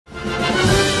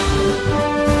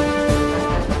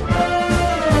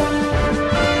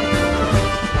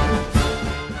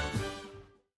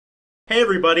Hey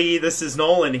everybody, this is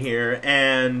Nolan here,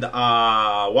 and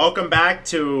welcome back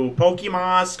to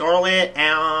Pokemon Scarlet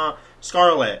and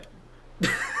Scarlet.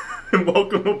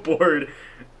 Welcome aboard.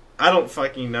 I don't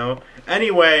fucking know.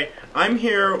 Anyway, I'm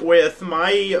here with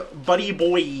my buddy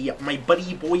boy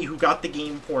who got the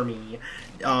game for me.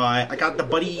 I got the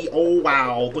buddy. Oh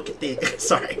wow, look at this.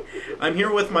 Sorry, I'm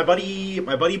here with my buddy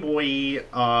boy.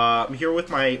 I'm here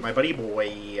with my buddy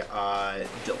boy,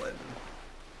 Dylan.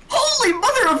 Holy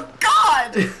mother of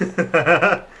God!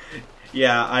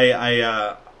 Yeah,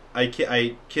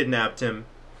 I kidnapped him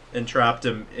and trapped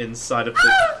him inside of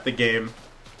the game.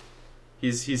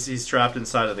 He's trapped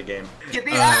inside of the game. Get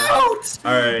me out!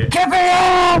 Alright. Get me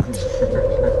out!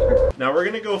 Now we're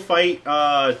gonna go fight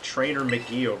Trainer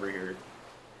McGee over here.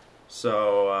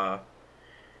 So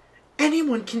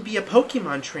anyone can be a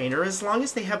Pokemon trainer as long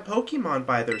as they have Pokemon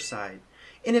by their side.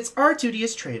 And it's our duty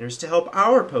as trainers to help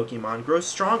our Pokemon grow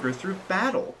stronger through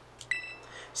battle.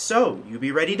 So, you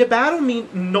be ready to battle me,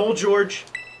 Noel George.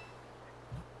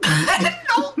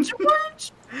 Noel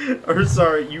George? Or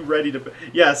sorry, you ready to...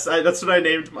 Yes, that's what I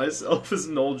named myself, is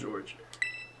Noel George.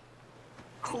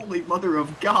 Holy mother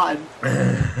of God.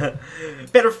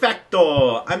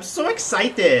 Perfecto! I'm so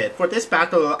excited for this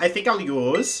battle. I think I'll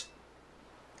use...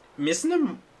 Miss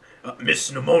Nemona.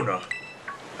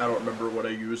 I don't remember what I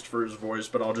used for his voice,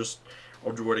 but I'll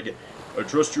do it again. I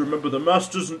trust you remember the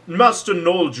Master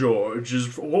Noel George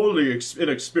is wholly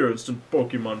inexperienced in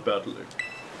Pokemon battling.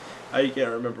 I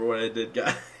can't remember what I did,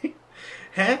 guy.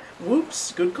 Huh?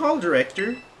 Whoops. Good call,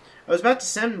 Director. I was about to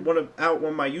send out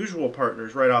one of my usual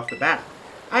partners right off the bat.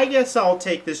 I guess I'll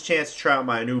take this chance to try out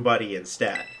my new buddy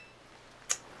instead.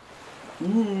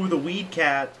 Ooh, the Weed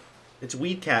Cat. It's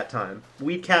Weed Cat time.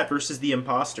 Weed Cat versus the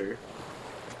Imposter.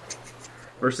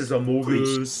 Versus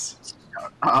Amogus.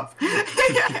 Shut up.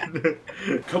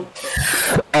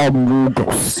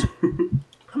 Amogus.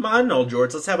 Come on, Noel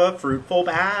George, let's have a fruitful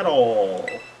battle.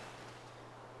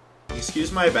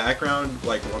 Excuse my background,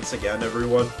 like, once again,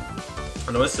 everyone.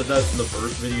 I know I said that in the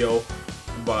first video,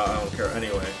 but I don't care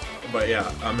anyway. But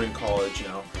yeah, I'm in college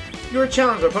now. You're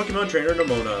challenged by Pokemon Trainer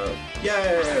Nemona.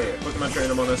 Yay! Pokemon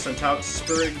Trainer Nemona sent out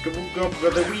Spirit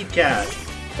the Weed Cat.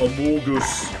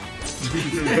 Amogus.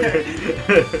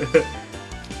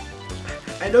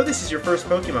 I know this is your first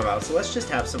Pokemon battle, so let's just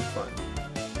have some fun.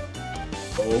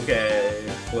 Okay,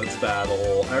 let's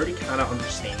battle. I already kind of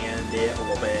understand it a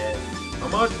little bit.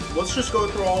 Let's just go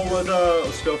through all of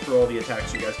the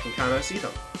attacks. You guys can kind of see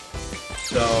them.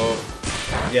 So,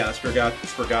 yeah,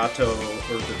 Sprigato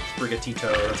or the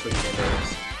Sprigatito. That's what your name is.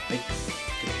 I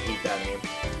hate that name.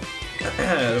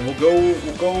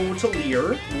 We'll go to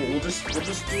Leer. We'll just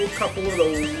do a couple of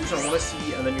those. I want to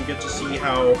see, and then you get to see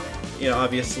how, you know,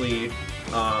 obviously,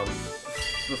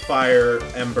 the Fire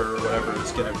Ember or whatever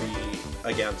is gonna be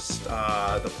against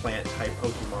the Plant type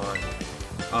Pokemon.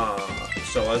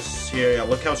 So let's hear. Yeah,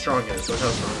 look how strong it is. Look how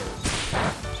strong it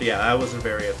is. So yeah, that wasn't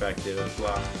very effective.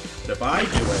 But if I do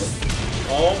it,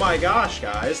 oh my gosh,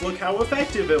 guys, look how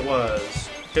effective it was.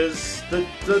 Because the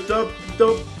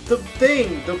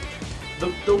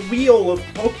wheel of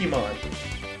Pokemon.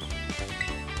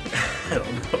 I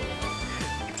don't know.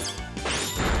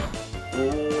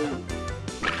 Oh.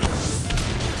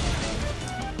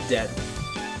 Dead.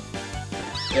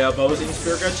 Yeah, Bozing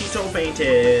Sprigatito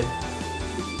fainted.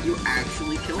 You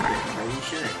actually killed it. Holy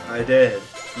shit. I did.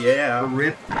 Yeah.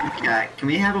 Rip Weed Cat. Can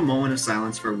we have a moment of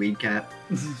silence for Weed Cat?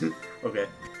 Okay.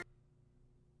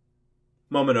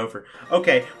 Moment over.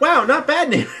 Okay. Wow, not bad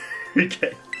name.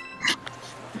 Okay.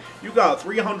 You got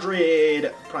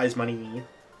 300 prize money.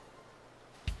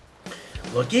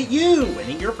 Look at you,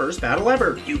 winning your first battle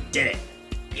ever. You did it.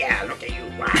 Yeah, look at you.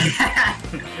 Wow.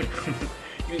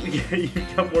 You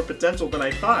got more potential than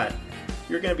I thought.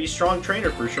 You're going to be a strong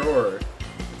trainer for sure.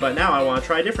 But now I want to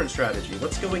try a different strategy.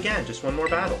 Let's go again. Just one more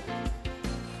battle.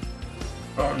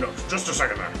 Oh no, just a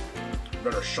second there. You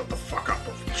better shut the fuck up.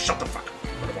 Shut the fuck up.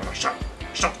 I don't want to shut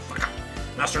the fuck up.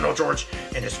 Master Noel George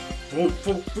and his food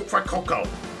for cocoa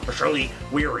are surely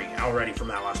weary already from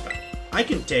that last battle. I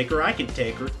can take her.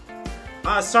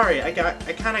 Sorry, I got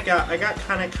kind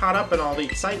of caught up in all the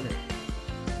excitement.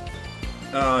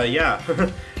 Yeah.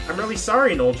 I'm really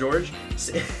sorry, Noel George.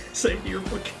 Same to your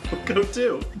Coco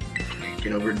too.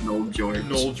 Get over Noel George.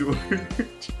 Noel George.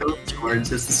 Noel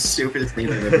George is the stupidest name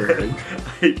I've ever heard.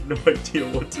 I have no idea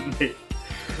what to name.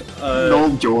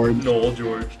 Noel George. Noel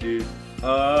George, dude.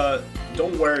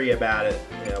 Don't worry about it.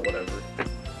 Yeah, whatever.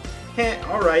 Heh,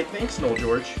 alright, thanks, Noel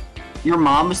George. Your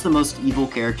mom is the most evil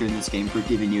character in this game for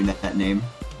giving you that name.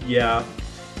 Yeah.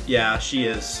 Yeah, she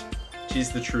is.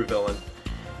 She's the true villain.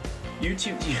 You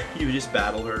just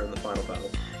battle her in the final battle.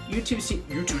 You two seem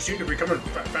to be becoming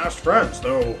fast friends,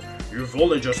 though you've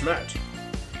only just met.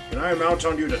 Can I mount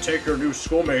on you to take your new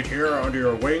schoolmate here under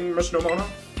your wing, Miss Nomona?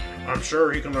 I'm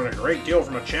sure he can learn a great deal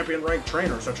from a champion-ranked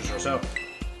trainer such as yourself.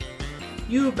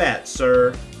 You bet,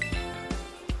 sir.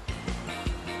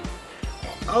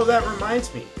 Oh, that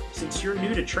reminds me. Since you're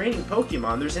new to training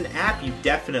Pokemon, there's an app you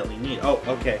definitely need. Oh,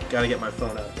 okay. Gotta get my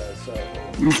phone out, guys.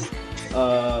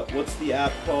 So, what's the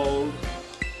app called?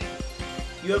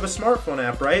 You have a smartphone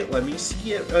app, right? Let me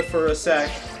see it for a sec.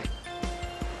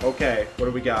 Okay, what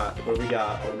do we got? What do we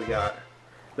got? What do we got?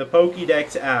 The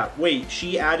Pokédex app. Wait,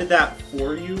 she added that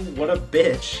for you? What a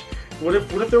bitch. What if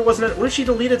there wasn't what if she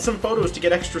deleted some photos to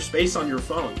get extra space on your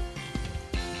phone?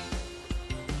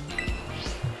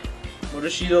 What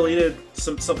if she deleted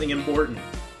something important?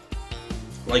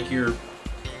 Like your...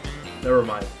 Never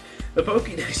mind. The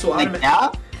Pokédex will automatically...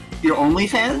 Like that? Your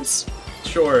OnlyFans?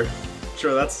 Sure,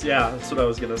 that's what I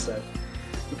was gonna say.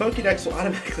 The Pokédex will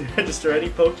automatically register any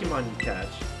Pokemon you catch.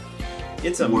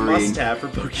 It's a must-have for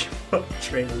Pokemon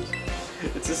trainers.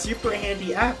 It's a super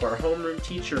handy app. Our homeroom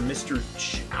teacher, Mr.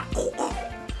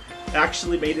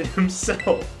 actually made it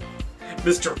himself.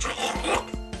 Mr.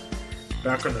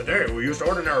 Back in the day, we used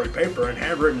ordinary paper and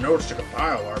handwritten notes to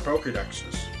compile our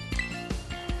Pokédexes.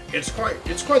 It's quite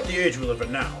the age we live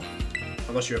in now.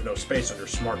 Unless you have no space on your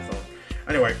smartphone.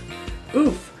 Anyway,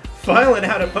 oof! Filing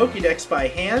out a Pokédex by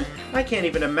hand? I can't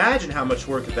even imagine how much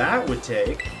work that would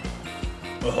take.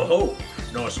 Oh,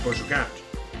 no, I suppose you can't.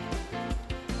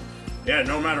 Yet,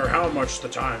 no matter how much the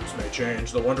times may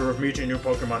change, the wonder of meeting new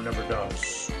Pokemon never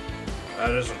does. That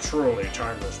is a truly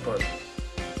timeless pleasure.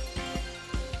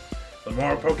 The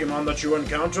more Pokemon that you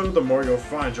encounter, the more you'll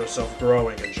find yourself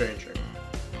growing and changing.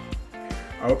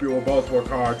 I hope you will both work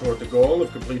hard toward the goal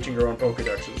of completing your own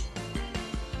Pokédexes.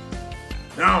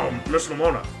 Now, Miss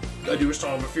Nomona, I do still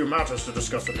have a few matters to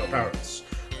discuss with your parents.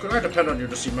 Could I depend on you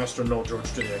to see Master Noel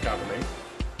George to the Academy?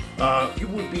 You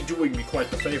would be doing me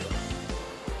quite the favor.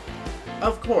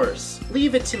 Of course.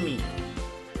 Leave it to me.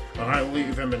 And I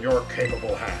leave him in your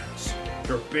capable hands.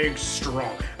 You're big,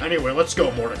 strong. Anyway, let's go,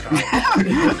 Mordecai.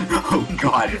 Oh,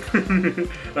 God.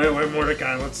 Anyway,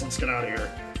 Mordecai, let's get out of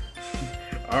here.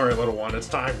 Alright, little one, it's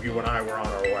time you and I were on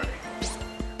our way.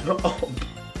 Oh,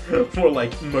 more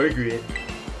like Margaret.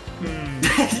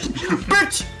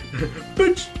 Bitch!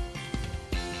 Bitch!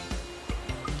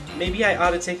 Maybe I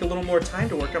ought to take a little more time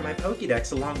to work on my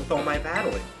Pokédex along with all my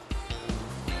battling.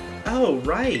 Oh,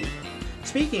 right.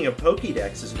 Speaking of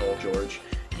Pokédexes, Noel George,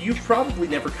 you probably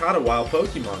never caught a wild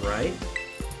Pokemon, right?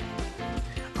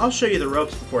 I'll show you the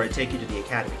ropes before I take you to the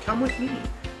Academy. Come with me.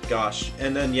 Gosh,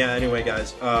 and then, yeah, anyway,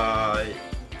 guys,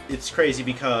 it's crazy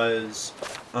because,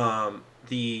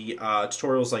 the,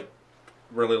 tutorial's, like,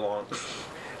 really long.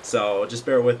 So, just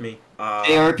bear with me.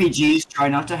 ARPGs try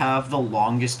not to have the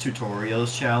longest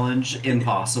tutorials challenge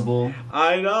impossible.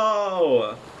 I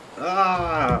know!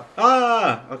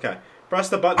 Okay. Press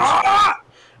the button. Ah!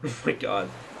 Oh my god.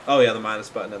 Oh yeah, the minus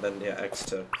button and then, yeah,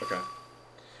 X2. Okay.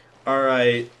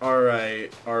 Alright.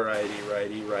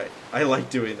 I like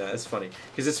doing that. It's funny.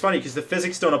 Because the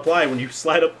physics don't apply when you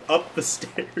slide up the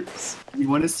stairs. You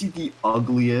want to see the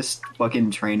ugliest fucking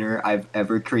trainer I've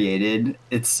ever created?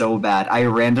 It's so bad. I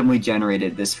randomly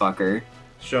generated this fucker.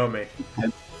 Show me.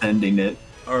 I'm sending it.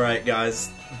 Alright, guys.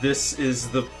 This is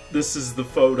the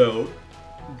photo.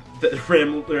 The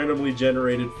randomly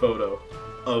generated photo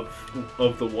of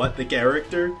the what? The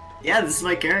character? Yeah, this is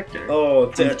my character. Oh,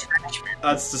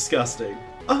 that's disgusting.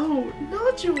 Oh,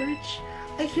 no, George.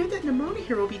 I hear that Nemona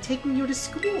here will be taking you to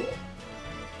school.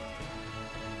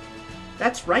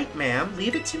 That's right, ma'am.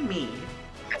 Leave it to me.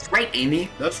 That's right, Amy.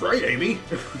 That's right, Amy.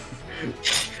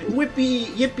 Whippy,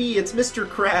 yippee, it's Mr.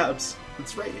 Krabs.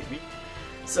 That's right, Amy.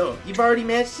 So, you've already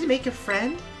managed to make a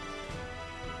friend?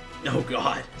 Oh,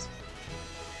 God.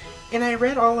 And I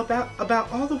read all about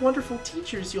all the wonderful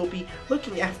teachers you'll be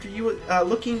looking after you,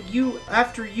 at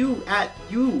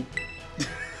you.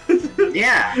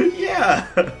 Yeah. Yeah.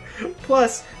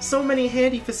 Plus, so many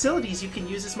handy facilities you can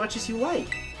use as much as you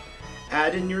like.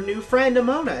 Add in your new friend,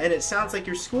 Nemona, and it sounds like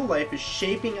your school life is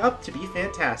shaping up to be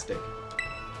fantastic.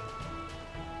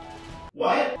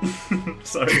 What?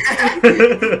 Sorry.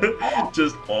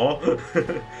 Just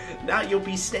Now you'll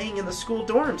be staying in the school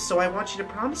dorms, so I want you to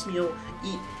promise me you'll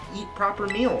eat proper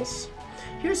meals.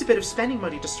 Here's a bit of spending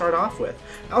money to start off with.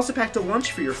 I also packed a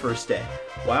lunch for your first day.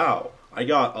 Wow. I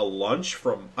got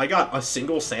a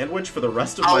single sandwich for the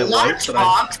rest of my life.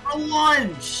 For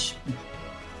lunch!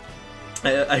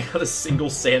 I got a single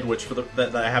sandwich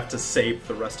that I have to save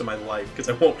for the rest of my life because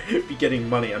I won't be getting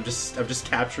money. I'm just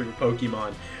capturing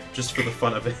Pokemon just for the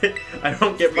fun of it. I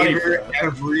don't get money for that.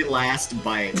 Every last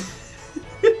bite.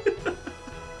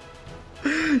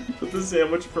 Put the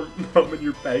sandwich from Mom in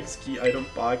your bag's key item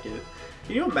pocket.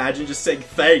 Can you imagine just saying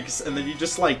thanks and then you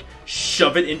just like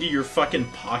shove it into your fucking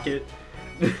pocket?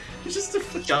 Just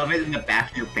shove it in the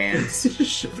back of your pants.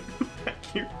 Just shove it in the back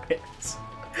of your pants.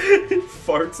 It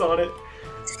farts on it.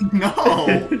 No!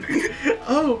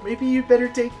 Oh, maybe you better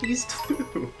take these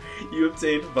too. You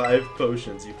obtained 5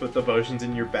 potions. You put the potions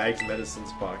in your bag's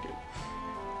medicines pocket.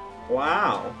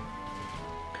 Wow.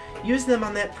 Use them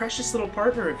on that precious little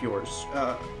partner of yours.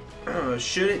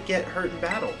 Should it get hurt in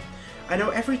battle. I know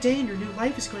every day in your new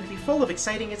life is going to be full of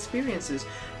exciting experiences,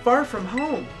 far from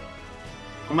home.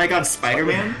 Oh my god,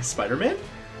 Spider-Man? Spider-Man?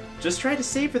 Just try to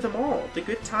savor them all, the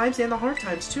good times and the hard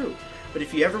times too. But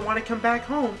if you ever want to come back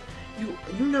home,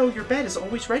 you know your bed is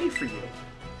always ready for you.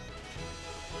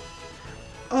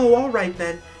 Oh, alright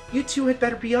then. You two had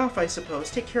better be off, I suppose.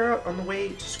 Take care out on the way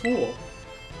to school.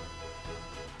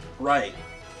 Right.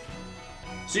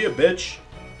 See ya, bitch.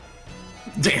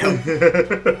 Damn.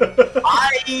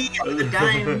 Bye! On the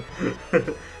dime.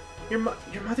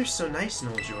 Your mother's so nice,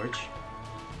 Noel George.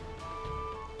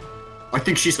 I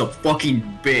think she's a fucking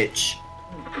bitch.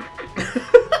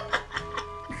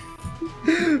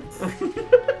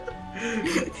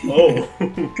 Oh.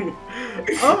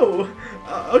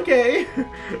 Okay.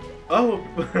 Oh,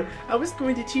 I was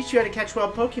going to teach you how to catch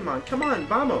wild Pokemon. Come on,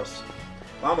 vamos.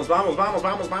 Vamos, vamos, vamos,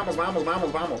 vamos, vamos, vamos,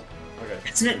 vamos, vamos. Okay.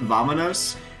 Isn't it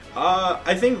Vamonos?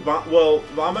 I think,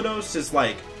 Vamonos is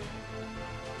like,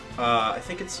 I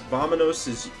think it's, Vamonos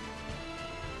is,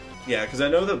 yeah, because I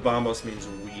know that Vamos means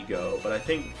we go, but I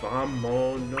think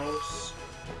Vamonos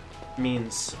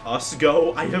means us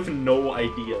go? I have no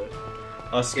idea.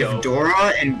 Us go. If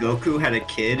Dora and Goku had a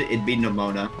kid, it'd be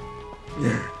Nemona.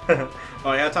 Oh,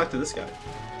 I gotta talk to this guy.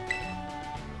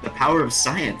 The power of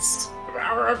science. The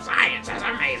power of science is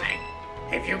amazing.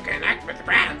 If you connect with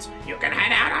friends, you can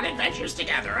head out on adventures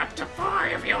together, up to 4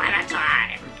 of you at a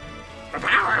time. The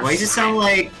power of Why does it sound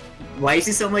like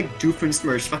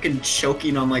Doofenshmirtz fucking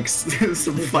choking on like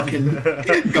some fucking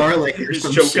garlic or He's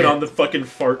some choking shit. on the fucking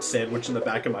fart sandwich in the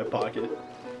back of my pocket.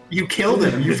 You killed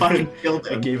him. You fucking killed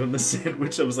I him. gave him the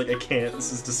sandwich. I was like, I can't.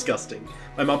 This is disgusting.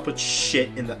 My mom put shit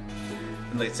in the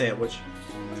sandwich.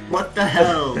 What the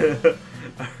hell?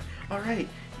 Alright,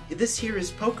 this here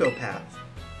is Poco Path.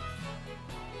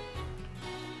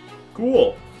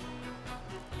 Cool.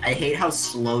 I hate how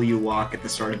slow you walk at the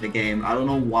start of the game. I don't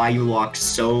know why you walk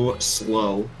so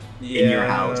slow in your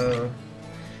house.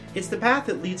 It's the path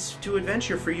that leads to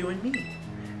adventure for you and me.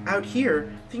 Out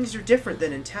here, things are different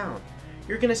than in town.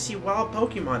 You're gonna see wild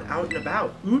Pokemon out and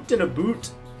about. Oot and a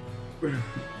boot.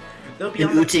 They'll be An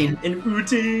ooting. An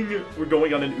ooting. We're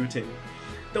going on an ooting.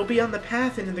 They'll be on the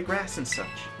path and in the grass and such.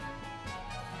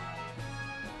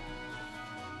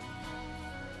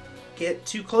 Get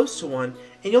too close to one,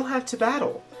 and you'll have to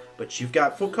battle. But you've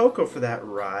got Fuecoco for that,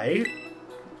 right?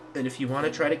 And if you want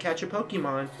to try to catch a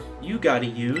Pokemon, you gotta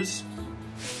use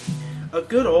a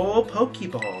good old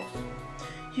Pokeball.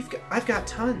 I've got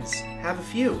tons. Have a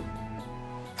few.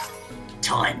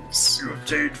 Tons. You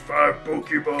obtained 5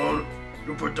 Pokeball.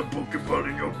 You put the Pokeball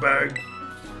in your bag.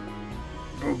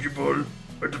 Pokeball,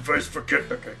 a device for cat.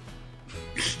 Okay.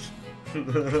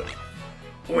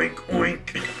 Oink,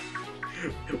 oink.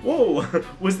 Whoa,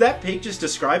 was that pig just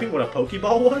describing what a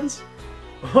Pokeball was?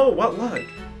 Oh, what luck.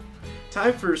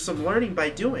 Time for some learning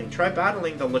by doing. Try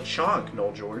battling the Lechonk,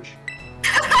 Noel George.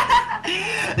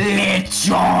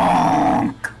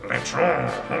 Lechonk!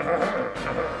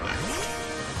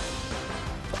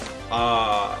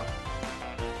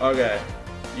 Okay.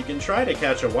 You can try to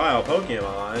catch a wild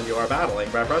Pokemon you are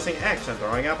battling by pressing X and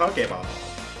throwing a Pokeball.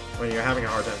 When you're having a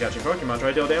hard time catching Pokemon, try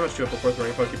to deal damage to it before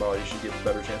throwing a Pokeball. You should have a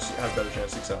better chance of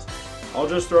success. I'll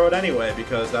just throw it anyway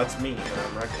because that's me and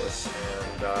I'm reckless.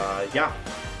 And yeah.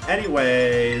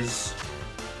 Anyways.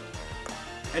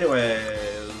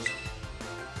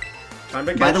 Time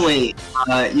to catch. By the way,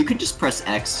 you could just press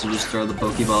X to just throw the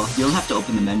Pokeball. You don't have to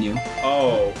open the menu.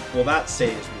 Oh, well that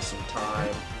saves me some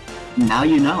time. Now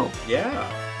you know. Yeah.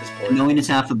 This point. Knowing is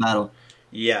half the battle.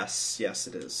 Yes, yes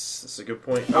it is. That's a good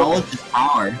point. Knowledge is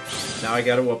power. Now I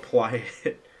gotta apply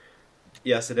it.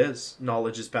 Yes, it is.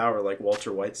 Knowledge is power, like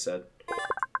Walter White said.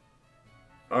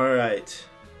 Alright.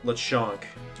 Lechonk.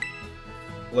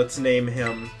 Let's name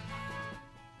him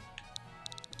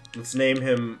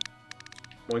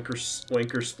Oinker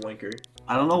Splinker.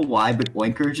 I don't know why, but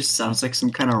Oinker just sounds like some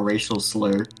kind of racial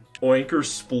slur. Oinker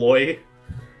Sploy.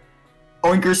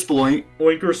 Oinker Sploit.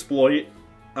 Oinker Sploit.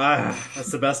 Ah,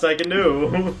 that's the best I can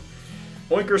do.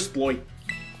 Oinker Sploit.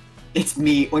 It's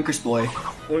me, Oinker Sploy.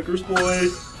 Oinker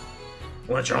Sploit.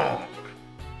 Lechonk.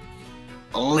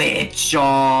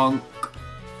 Lechonk.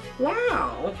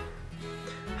 Wow.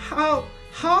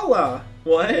 Holla!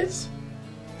 What?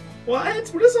 What?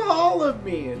 What does holla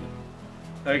mean?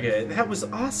 Okay, that was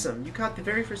awesome. You caught the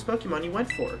very first Pokemon you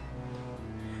went for.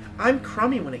 I'm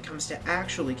crummy when it comes to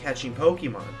actually catching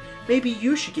Pokemon. Maybe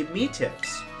you should give me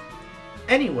tips.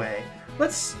 Anyway,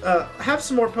 let's have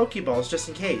some more Pokeballs just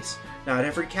in case. Not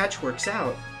every catch works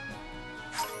out.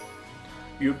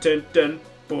 You obtained 10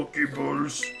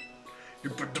 Pokeballs. You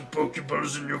put the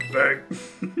Pokeballs in your bag.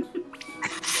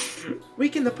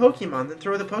 Weaken the Pokemon, then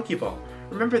throw the Pokeball.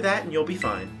 Remember that and you'll be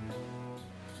fine.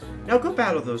 Now go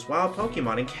battle those wild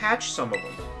Pokemon and catch some of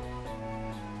them.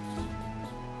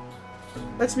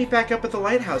 Let's meet back up at the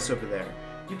lighthouse over there.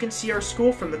 You can see our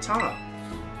school from the top.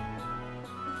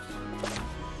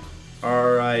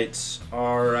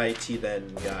 Alrighty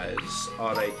then, guys.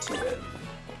 Alrighty then.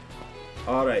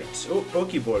 Alright. Oh,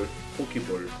 Pokeball.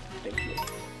 Pokeball. Thank you.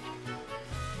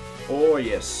 Oh,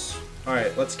 yes.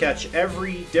 Alright, let's catch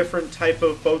every different type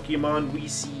of Pokemon we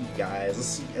see,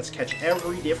 guys. Let's catch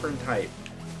every different type.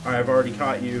 Alright, I've already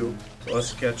caught you. So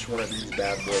let's catch one of these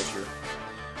bad boys here.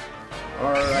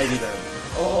 Alrighty then.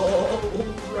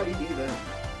 Alrighty then.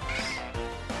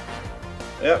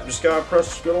 Yep, just gotta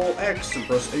press good old X and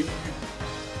press A.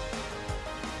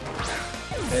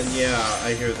 And yeah,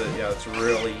 I hear that, yeah, it's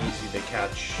really easy to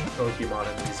catch Pokemon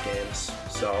in these games.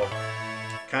 So,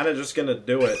 kinda just gonna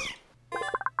do it.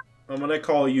 I'm gonna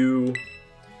call you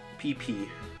PP.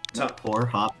 Poor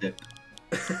Hoppip.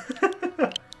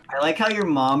 I like how your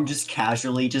mom just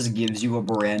casually just gives you a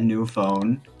brand new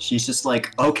phone. She's just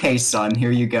like, okay, son,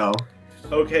 here you go.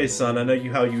 Okay, son, I know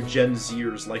how you Gen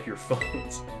Zers like your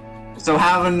phones. So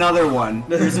have another one.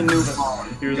 Here's a new phone.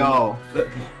 Here's go.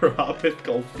 Hoppip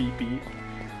called PP.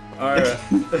 Alright.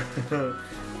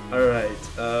 Alright.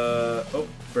 Oh,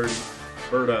 birdie.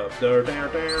 Bird up. Down. Bird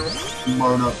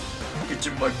up. Get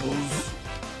in my balls.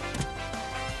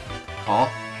 Oh.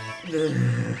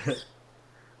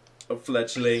 A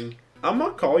fletchling. I'm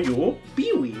gonna call you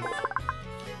Peewee.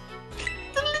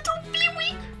 The little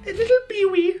Peewee. A little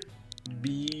Peewee.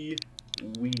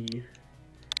 Peewee.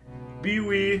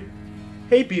 Peewee.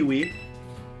 Hey, Peewee.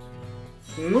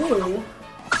 No.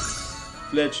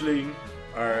 Fletchling.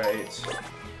 Alright.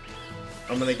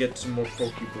 I'm gonna get some more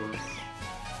Pokeballs.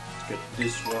 Let's get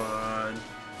this one.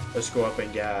 Let's go up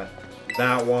and get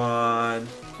that one.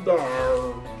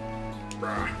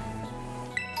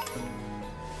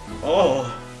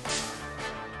 Oh.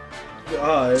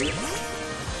 God.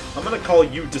 I'm gonna call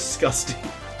you disgusting.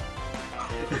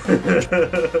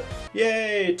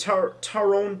 Yay!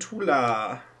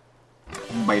 Tarantula.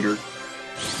 Biter.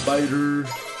 Biter.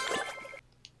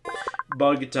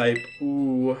 Bug type.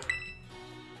 Ooh.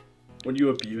 When you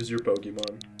abuse your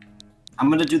Pokemon. I'm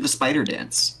gonna do the spider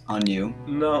dance on you.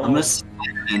 No. I'm gonna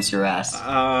spider dance your ass.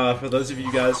 For those of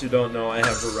you guys who don't know, I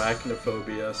have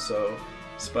arachnophobia, so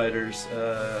spiders,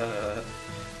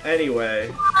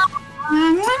 anyway.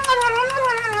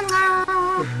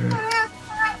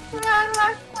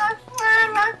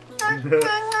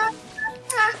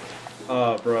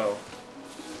 Oh, bro.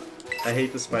 I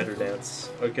hate the spider dance.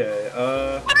 Okay,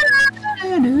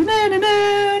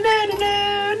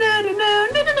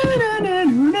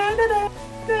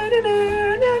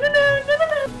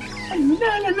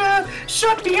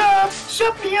 Shut me up!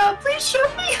 Shut me up! Please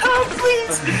shut me up!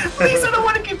 Please! Please, I don't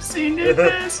want to keep singing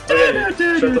this! Okay,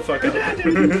 shut the fuck up.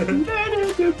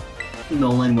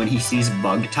 Nolan, when he sees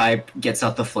bug type, gets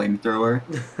out the flamethrower.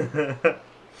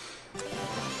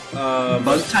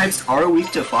 Bug types are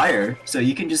weak to fire, so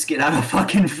you can just get out a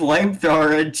fucking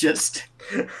flamethrower and just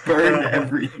burn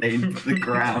everything to the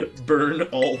ground. Burn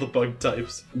all the bug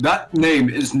types. That name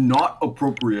is not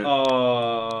appropriate.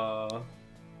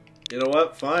 You know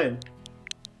what? Fine.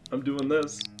 I'm doing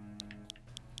this.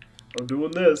 I'm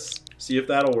doing this. See if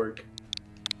that'll work.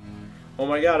 Oh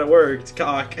my god, it worked.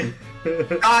 Cock.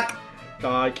 Cock!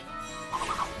 Cock.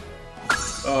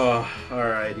 Oh,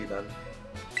 alrighty then.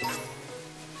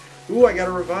 Ooh, I got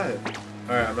a revive.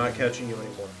 Alright, I'm not catching you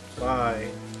anymore. Bye.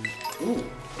 Ooh,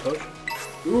 potion.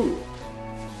 Ooh.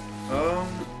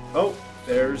 Oh,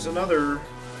 there's another.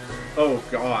 Oh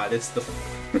god, it's the.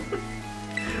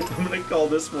 I'm gonna call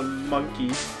this one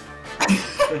Monkey.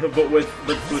 but with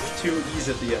two E's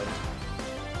at the end.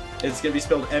 It's gonna be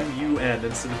spelled M-U-N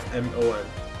instead of M-O-N.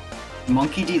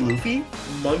 Monkey D. Luffy?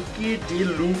 Monkey D.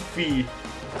 Luffy.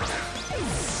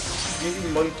 You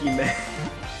monkey man.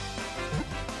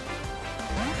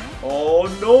 Oh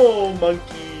no,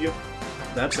 monkey.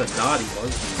 That's a naughty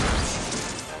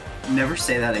monkey. Never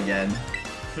say that again.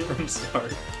 I'm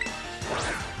sorry.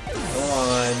 Come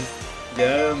on.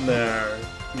 Get in there.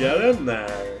 Get in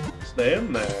there. Stay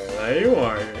in there. There you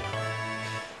are.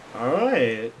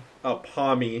 Alright. A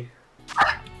pommy.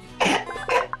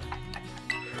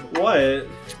 What?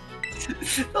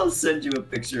 I'll send you a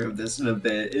picture of this in a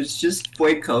bit. It's just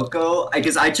Fuecoco,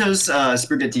 because I chose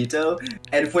Sprigatito,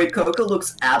 and Fuecoco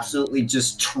looks absolutely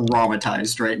just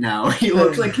traumatized right now. He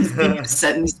looks like he's being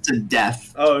sentenced to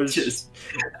death. Oh,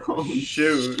 holy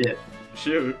shoot. shit.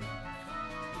 Shoot.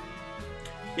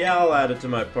 Yeah, I'll add it to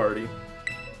my party.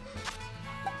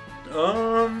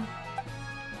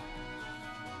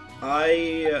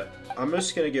 I'm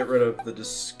just gonna get rid of the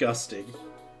disgusting.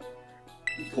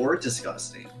 Poor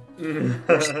disgusting.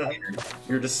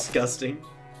 You're disgusting.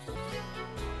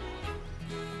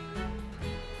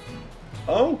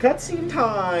 Oh, cutscene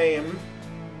time!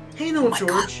 Hey, no,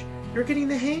 George. You're getting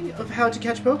the hang of how to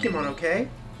catch Pokemon, okay?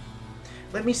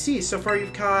 Let me see. So far,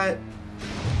 you've caught.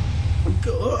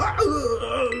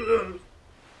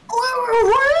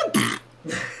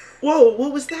 Whoa!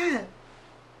 What was that?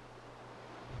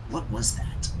 What was that?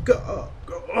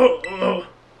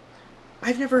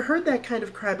 I've never heard that kind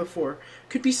of cry before.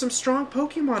 Could be some strong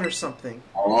Pokemon or something.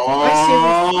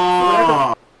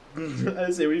 Oh.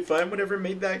 I say we find whatever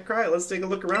made that cry. Let's take a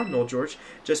look around, Noel George.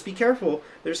 Just be careful.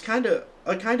 There's a kind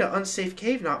of unsafe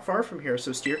cave not far from here,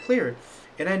 so steer clear.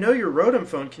 And I know your Rotom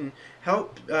phone can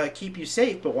help keep you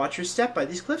safe, but watch your step by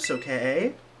these cliffs,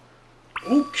 okay?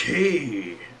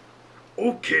 Okay.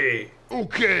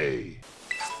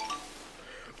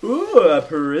 Ooh, a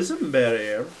Prism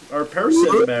Berry. Or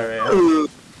Person Berry.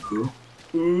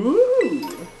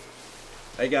 Ooh.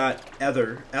 I got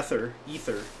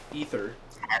Ether.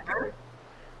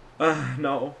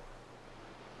 No.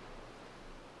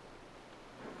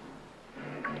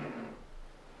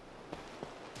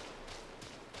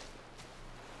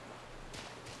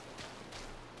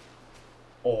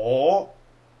 Oh.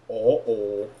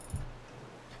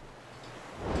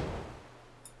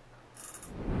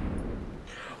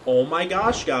 Oh my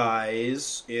gosh,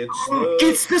 guys.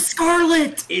 It's the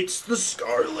Scarlet! It's the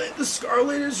Scarlet! The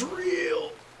Scarlet is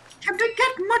real! Can we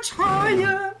get much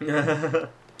higher?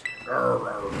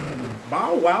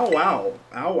 Bow wow wow.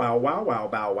 Ow wow wow wow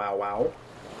bow wow wow.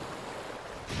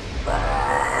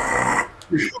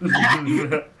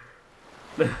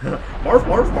 Barf barf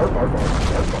barf barf barf barf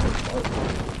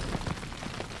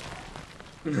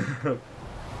barf.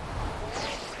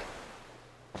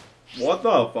 What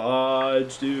the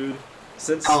fudge, dude?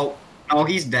 Oh,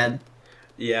 he's dead.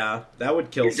 Yeah, that would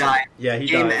kill. He died. Yeah, he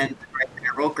Game died. ended right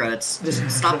there. Roll credits.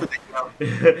 Just stop the video.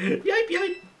 Yipe,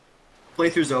 yipe.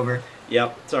 Playthrough's over.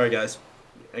 Yep. Sorry, guys.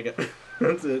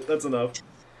 That's it. That's enough.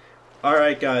 All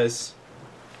right, guys.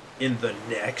 In the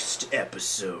next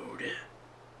episode,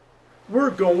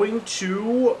 we're going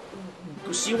to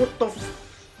see what the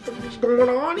fuck is going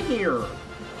on here.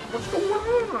 What's going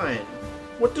on?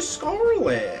 With the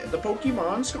Scarlet, the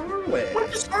Pokemon Scarlet. What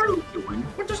is Scarlet doing?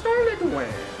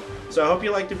 So I hope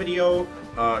you liked the video.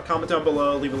 Comment down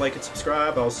below, leave a like and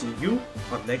subscribe. I'll see you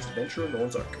on the next adventure in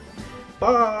Nolan's Ark.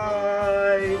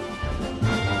 Bye!